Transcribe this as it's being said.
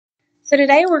So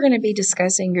today we're going to be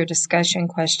discussing your discussion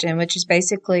question, which is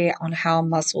basically on how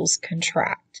muscles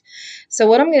contract. So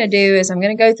what I'm going to do is I'm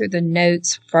going to go through the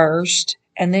notes first,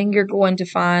 and then you're going to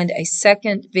find a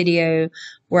second video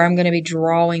where I'm going to be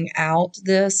drawing out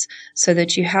this so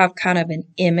that you have kind of an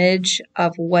image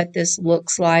of what this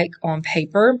looks like on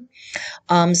paper.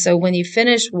 So when you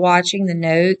finish watching the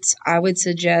notes, I would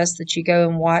suggest that you go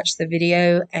and watch the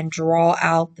video and draw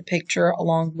out the picture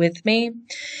along with me,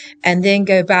 and then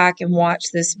go back and watch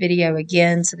this video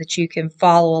again so that you can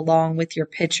follow along with your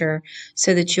picture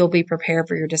so that you'll be prepared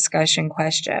for your discussion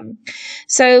question.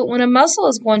 So when a muscle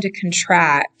is going to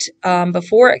contract,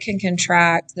 before it can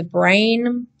contract, the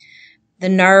brain, the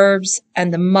nerves,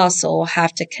 and the muscle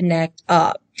have to connect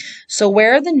up. So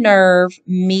where the nerve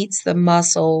meets the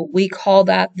muscle, we call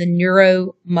that the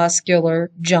neuromuscular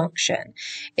junction.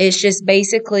 It's just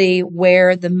basically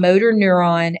where the motor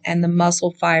neuron and the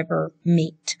muscle fiber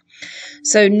meet.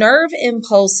 So nerve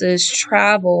impulses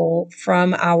travel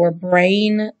from our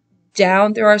brain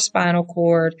down through our spinal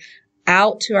cord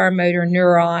out to our motor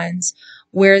neurons,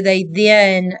 where they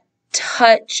then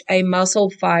touch a muscle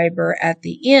fiber at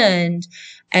the end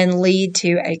and lead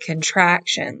to a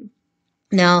contraction.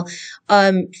 Now,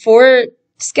 for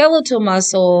skeletal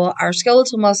muscle, our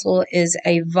skeletal muscle is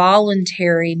a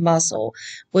voluntary muscle,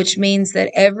 which means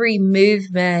that every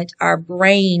movement, our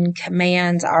brain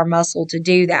commands our muscle to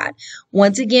do that.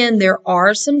 Once again, there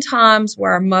are some times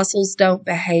where our muscles don't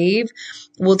behave.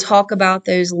 We'll talk about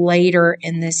those later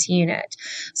in this unit.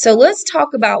 So let's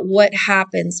talk about what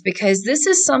happens, because this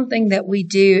is something that we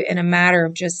do in a matter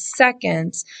of just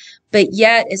seconds, but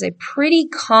yet is a pretty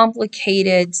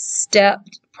complicated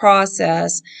stepped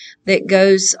process that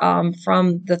goes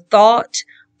from the thought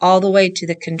all the way to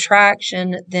the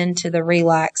contraction, then to the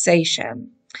relaxation.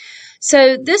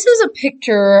 So this is a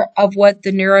picture of what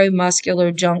the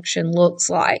neuromuscular junction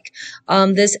looks like.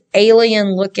 This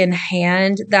alien-looking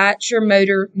hand, that's your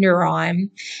motor neuron.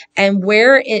 And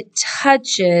where it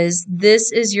touches,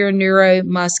 this is your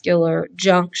neuromuscular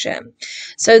junction.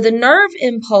 So the nerve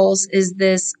impulse is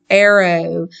this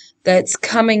arrow that's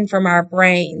coming from our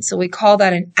brain. So we call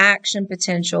that an action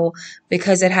potential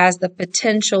because it has the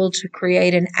potential to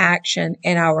create an action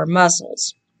in our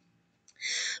muscles.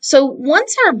 So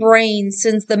once our brain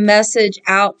sends the message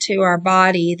out to our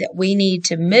body that we need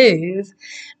to move,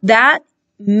 that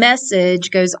message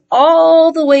goes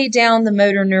all the way down the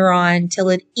motor neuron till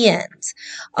it ends.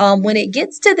 When it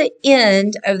gets to the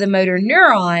end of the motor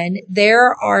neuron,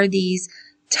 there are these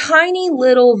tiny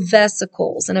little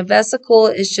vesicles, and a vesicle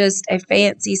is just a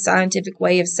fancy scientific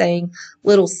way of saying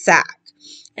little sac.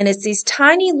 And it's these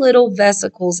tiny little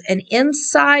vesicles, and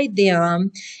inside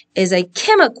them is a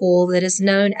chemical that is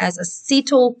known as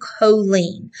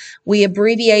acetylcholine. We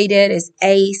abbreviate it as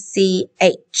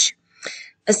ACH.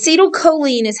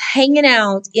 Acetylcholine is hanging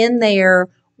out in there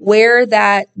where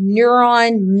that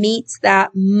neuron meets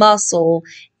that muscle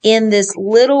in this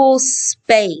little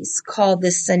space called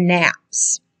the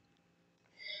synapse.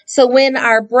 So when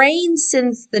our brain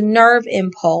sends the nerve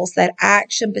impulse, that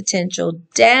action potential,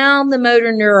 down the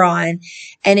motor neuron,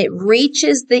 and it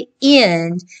reaches the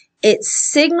end, it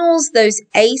signals those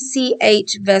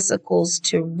ACH vesicles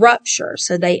to rupture.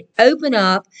 So they open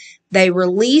up, they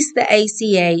release the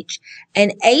ACH,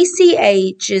 and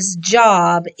ACH's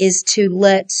job is to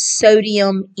let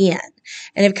sodium in.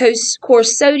 And of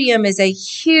course, sodium is a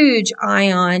huge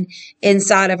ion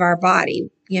inside of our body.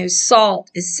 You know,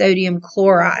 salt is sodium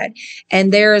chloride,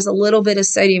 and there is a little bit of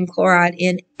sodium chloride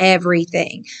in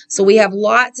everything. So we have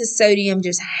lots of sodium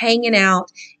just hanging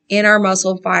out in our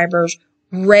muscle fibers,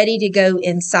 ready to go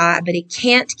inside, but it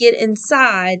can't get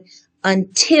inside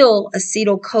until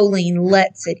acetylcholine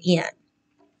lets it in.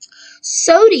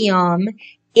 Sodium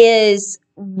is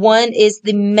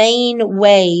the main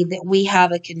way that we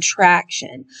have a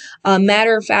contraction.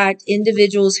 Matter of fact,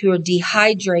 individuals who are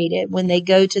dehydrated, when they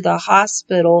go to the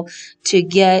hospital to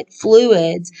get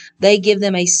fluids, they give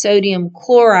them a sodium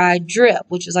chloride drip,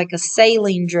 which is like a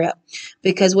saline drip,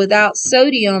 because without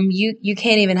sodium, you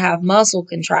can't even have muscle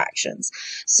contractions.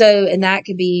 So, and that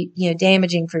could be,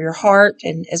 damaging for your heart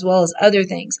and as well as other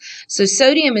things. So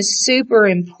sodium is super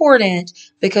important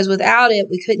because without it,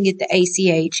 we couldn't get the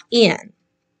ACH in.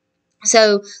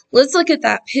 So let's look at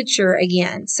that picture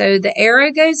again. So the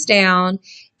arrow goes down,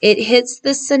 it hits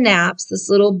the synapse, this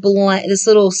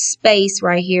little space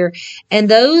right here, and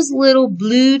those little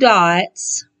blue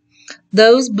dots,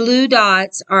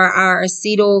 are our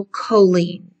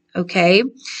acetylcholine, okay?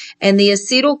 And the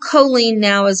acetylcholine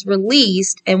now is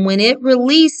released, and when it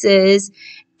releases,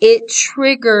 it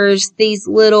triggers these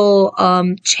little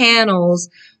channels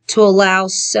to allow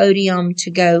sodium to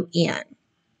go in.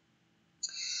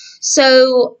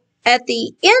 So at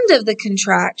the end of the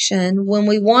contraction, when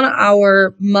we want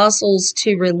our muscles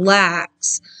to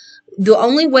relax, the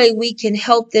only way we can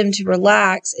help them to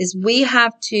relax is we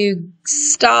have to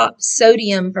stop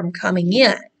sodium from coming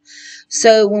in.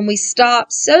 So when we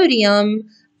stop sodium,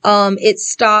 it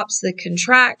stops the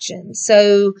contraction.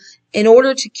 So in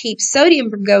order to keep sodium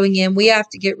from going in, we have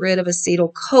to get rid of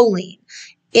acetylcholine.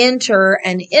 Enter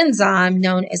an enzyme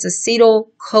known as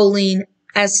acetylcholine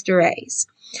esterase.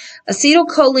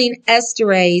 Acetylcholine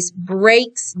esterase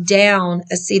breaks down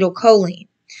acetylcholine.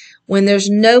 When there's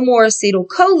no more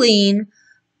acetylcholine,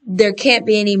 there can't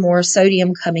be any more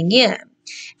sodium coming in.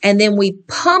 And then we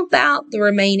pump out the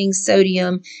remaining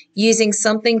sodium using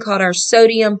something called our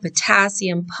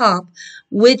sodium-potassium pump,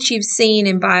 which you've seen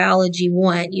in Biology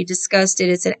 1. You discussed it.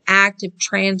 It's an active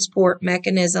transport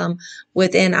mechanism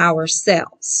within our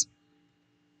cells.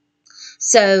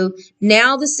 So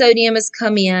now the sodium has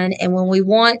come in, and when we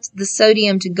want the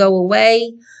sodium to go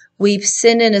away, we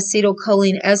send in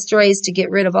acetylcholine esterase to get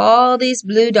rid of all these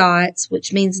blue dots,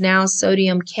 which means now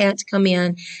sodium can't come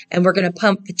in, and we're going to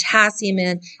pump potassium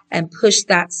in and push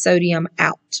that sodium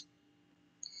out.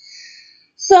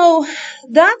 So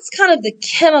that's kind of the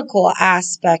chemical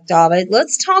aspect of it.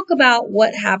 Let's talk about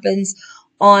what happens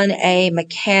on a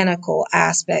mechanical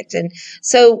aspect. And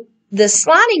so the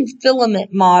sliding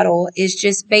filament model is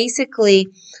just basically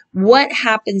what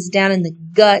happens down in the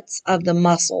guts of the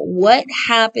muscle. What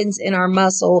happens in our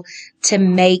muscle to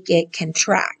make it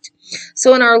contract?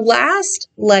 So in our last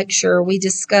lecture, we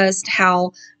discussed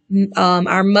how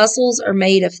our muscles are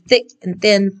made of thick and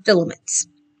thin filaments.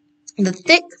 The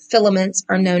thick filaments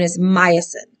are known as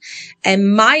myosin, and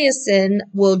myosin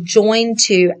will join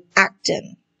to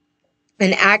actin,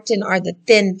 and actin are the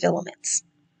thin filaments.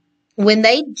 When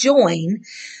they join,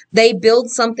 they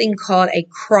build something called a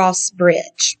cross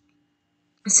bridge.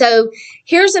 So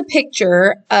here's a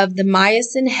picture of the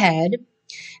myosin head,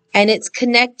 and it's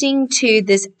connecting to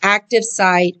this active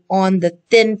site on the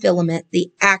thin filament,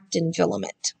 the actin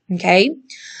filament, okay?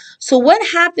 So what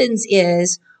happens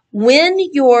is when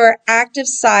your active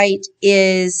site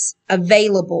is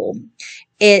available,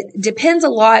 it depends a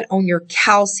lot on your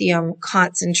calcium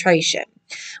concentration.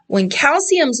 When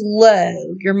calcium's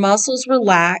low, your muscles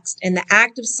relaxed and the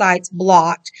active site's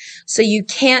blocked, so you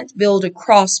can't build a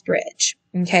cross bridge,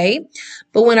 okay?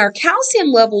 But when our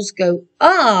calcium levels go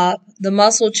up, the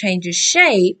muscle changes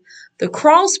shape, the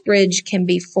cross bridge can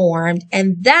be formed,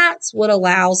 and that's what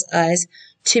allows us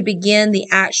to begin the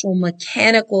actual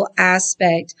mechanical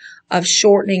aspect of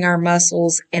shortening our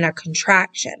muscles in a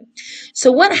contraction.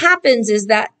 So what happens is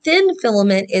that thin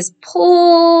filament is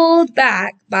pulled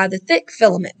back by the thick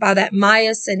filament, by that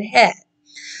myosin head.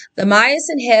 The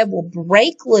myosin head will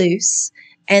break loose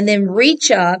and then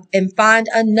reach up and find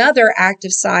another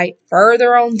active site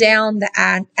further on down the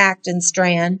actin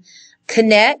strand,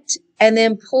 connect, and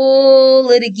then pull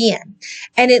it again.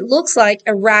 And it looks like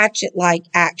a ratchet-like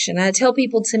action. I tell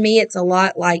people, to me, it's a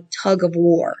lot like tug of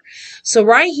war. So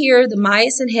right here, the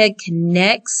myosin head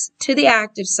connects to the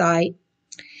active site.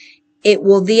 It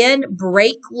will then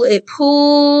break, it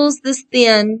pulls this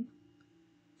thin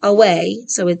away,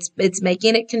 so it's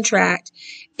making it contract.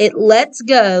 It lets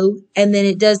go, and then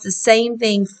it does the same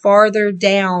thing farther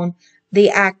down the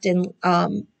actin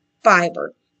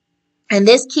fiber. And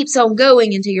this keeps on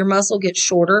going until your muscle gets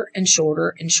shorter and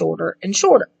shorter and shorter and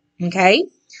shorter, okay?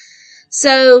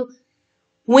 So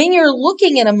when you're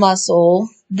looking at a muscle,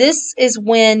 this is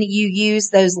when you use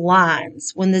those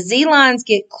lines. When the Z lines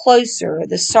get closer,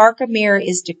 the sarcomere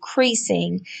is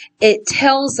decreasing. It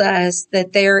tells us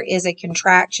that there is a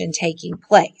contraction taking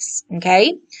place,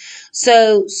 okay?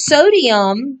 So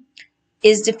sodium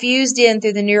is diffused in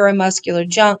through the neuromuscular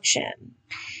junction.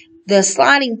 The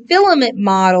sliding filament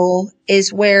model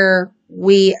is where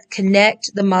we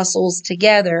connect the muscles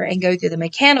together and go through the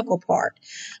mechanical part.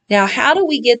 Now, how do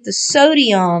we get the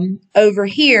sodium over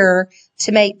here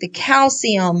to make the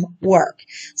calcium work?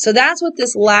 So that's what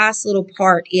this last little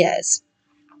part is.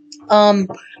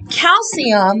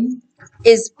 Calcium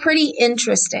is pretty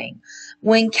interesting.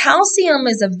 When calcium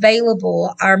is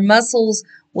available, our muscles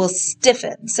will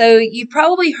stiffen. So you've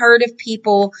probably heard of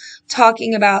people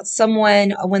talking about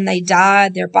someone when they die,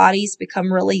 their bodies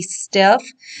become really stiff.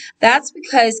 That's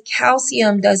because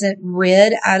calcium doesn't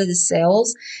rid out of the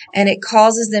cells, and it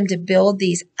causes them to build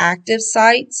these active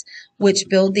sites, which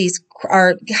build these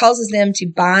or causes them to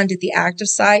bind at the active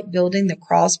site, building the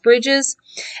cross bridges,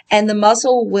 and the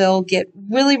muscle will get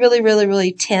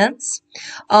really tense.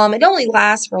 It only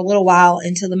lasts for a little while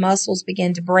until the muscles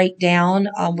begin to break down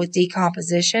with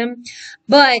decomposition,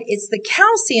 but it's the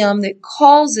calcium that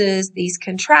causes these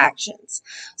contractions.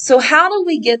 So how do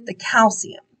we get the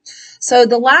calcium? So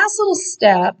the last little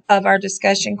step of our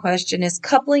discussion question is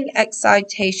coupling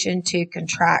excitation to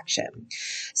contraction.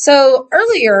 So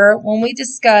earlier when we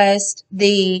discussed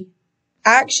the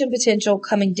action potential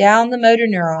coming down the motor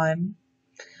neuron,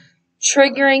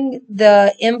 triggering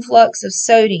the influx of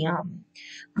sodium,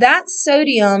 that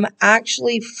sodium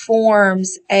actually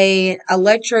forms an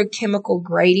electrochemical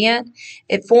gradient.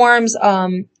 It forms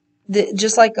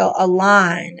just like a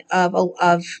line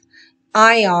of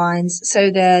ions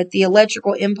so that the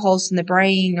electrical impulse in the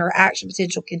brain or action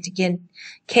potential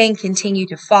can continue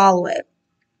to follow it.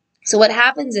 So what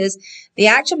happens is the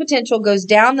action potential goes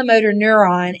down the motor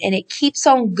neuron and it keeps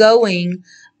on going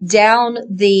down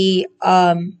the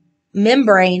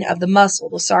membrane of the muscle,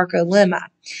 the sarcolemma.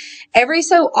 Every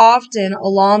so often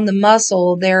along the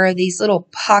muscle, there are these little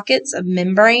pockets of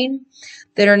membrane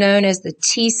that are known as the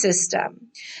T system.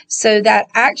 So that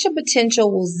action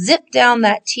potential will zip down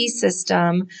that T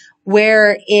system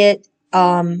where it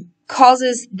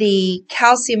causes the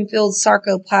calcium-filled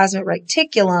sarcoplasmic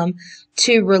reticulum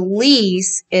to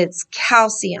release its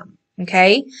calcium.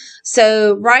 Okay,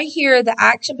 so right here, the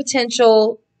action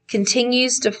potential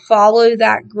continues to follow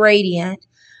that gradient,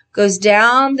 goes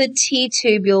down the T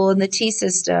tubule in the T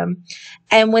system,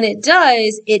 and when it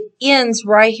does, it ends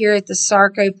right here at the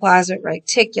sarcoplasmic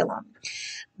reticulum.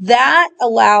 That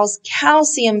allows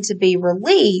calcium to be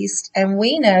released, and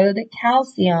we know that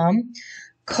calcium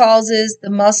causes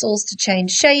the muscles to change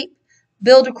shape,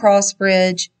 build a cross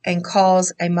bridge, and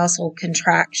cause a muscle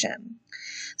contraction.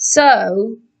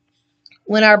 So,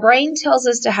 when our brain tells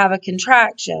us to have a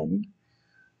contraction,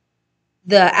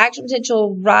 the action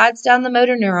potential rides down the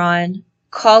motor neuron,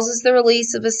 causes the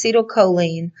release of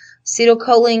acetylcholine.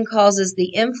 Acetylcholine causes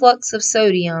the influx of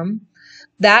sodium.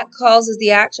 That causes the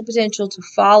action potential to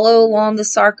follow along the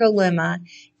sarcolemma.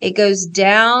 It goes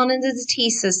down into the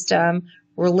T system,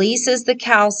 releases the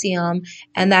calcium,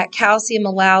 and that calcium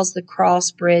allows the cross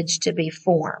bridge to be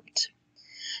formed.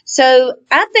 So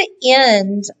at the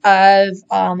end of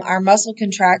our muscle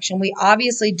contraction, we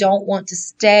obviously don't want to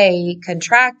stay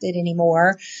contracted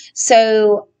anymore.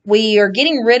 So we are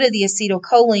getting rid of the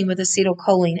acetylcholine with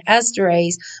acetylcholine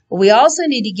esterase, but we also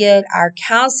need to get our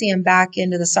calcium back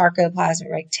into the sarcoplasmic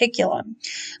reticulum.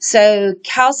 So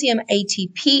calcium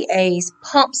ATPase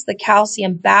pumps the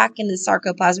calcium back into the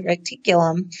sarcoplasmic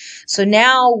reticulum. So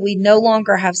now we no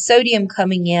longer have sodium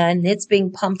coming in, and it's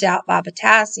being pumped out by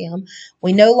potassium.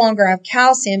 We no longer have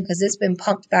calcium because it's been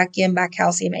pumped back in by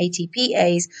calcium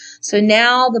ATPase. So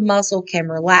now the muscle can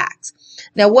relax.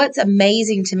 Now, what's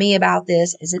amazing to me about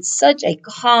this is it's such a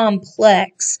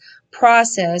complex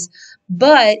process,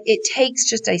 but it takes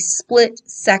just a split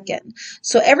second.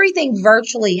 So everything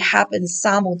virtually happens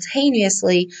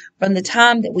simultaneously from the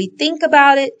time that we think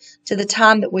about it to the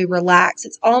time that we relax.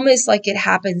 It's almost like it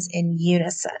happens in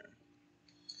unison.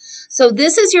 So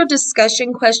this is your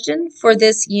discussion question for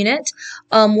this unit.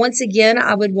 Once again,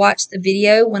 I would watch the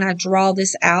video when I draw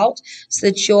this out so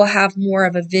that you'll have more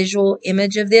of a visual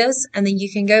image of this, and then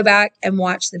you can go back and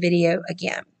watch the video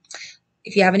again.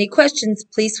 If you have any questions,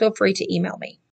 please feel free to email me.